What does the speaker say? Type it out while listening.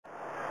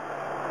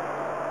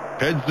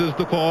Heads is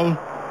the call.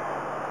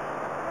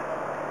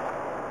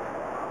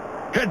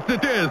 Heads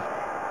it is.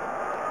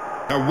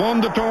 Have won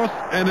the toss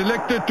and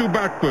elected to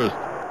bat first.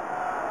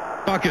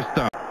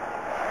 Pakistan.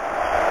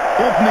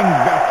 Opening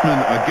batsmen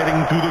are getting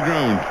to the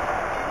ground.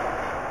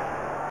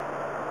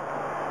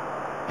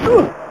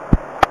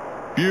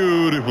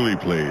 Beautifully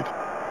played.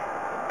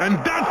 And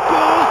that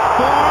goes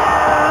for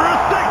a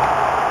six.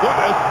 What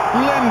a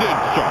splendid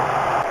shot.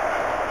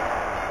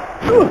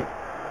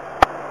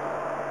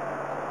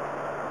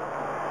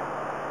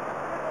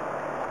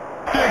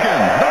 Taken.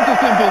 That's a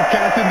simple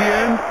catch in the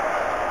end.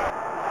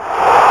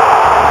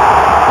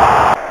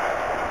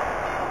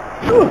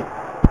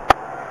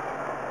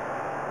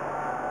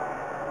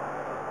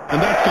 And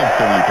that's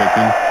comfortably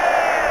taken.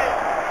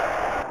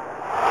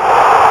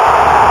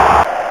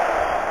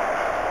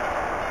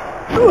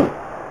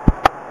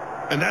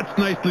 And that's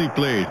nicely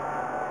played.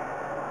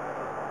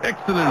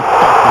 Excellent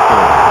stop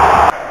before.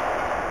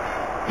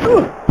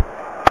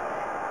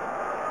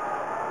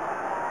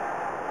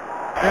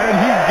 And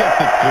he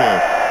gets it clear.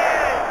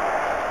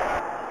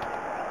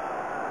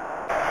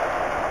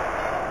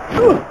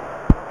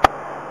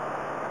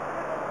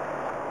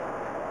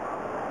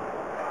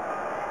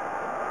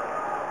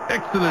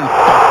 Excellent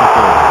stop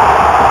before.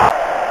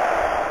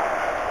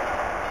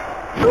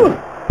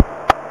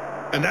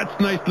 And that's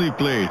nicely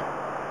played.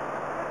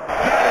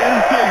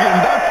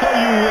 That's how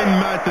you win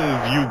matches.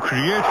 You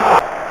create.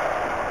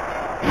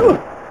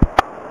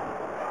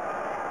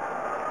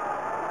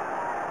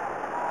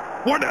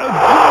 What a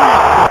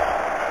glorious.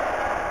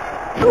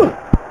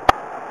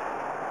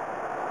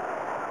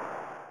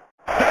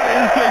 That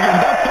is taken.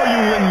 That's how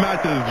you win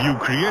matches. You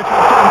create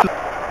chances.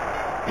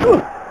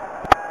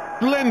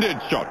 Splendid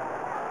shot.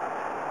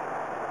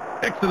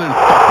 Excellent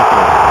stop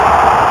before.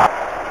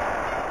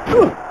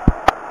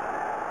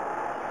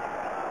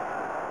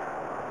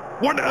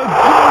 What a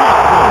glorious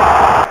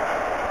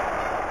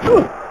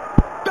goal!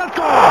 That's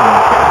gone!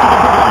 Back to the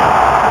pavilion.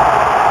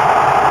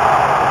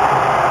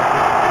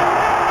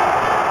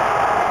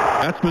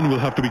 Batsmen will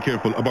have to be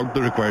careful about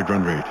the required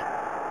run rate.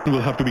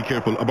 Will have to be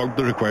careful about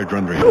the required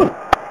run rate.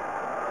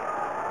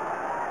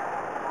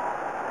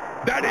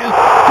 That is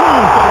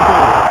too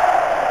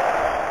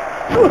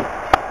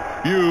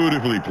far.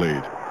 Beautifully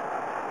played.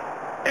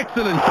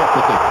 Excellent shot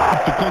for six.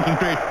 Have to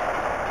concentrate.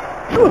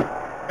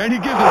 And he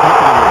gives his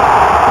wicket away.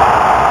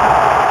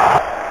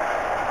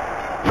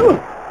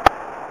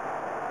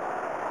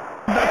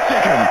 That's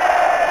taken.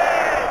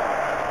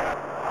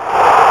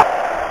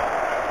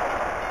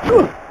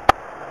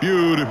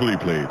 Beautifully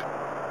played.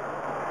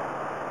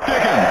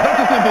 Taken. That's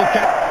a simple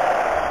catch.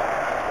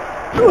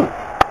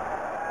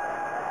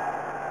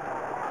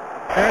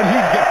 And he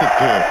gets it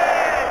clear.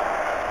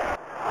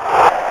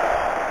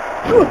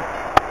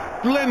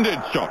 Splendid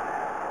shot.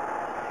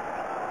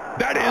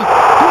 That is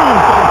too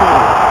simple.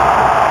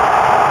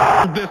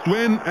 This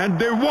win and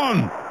they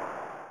won.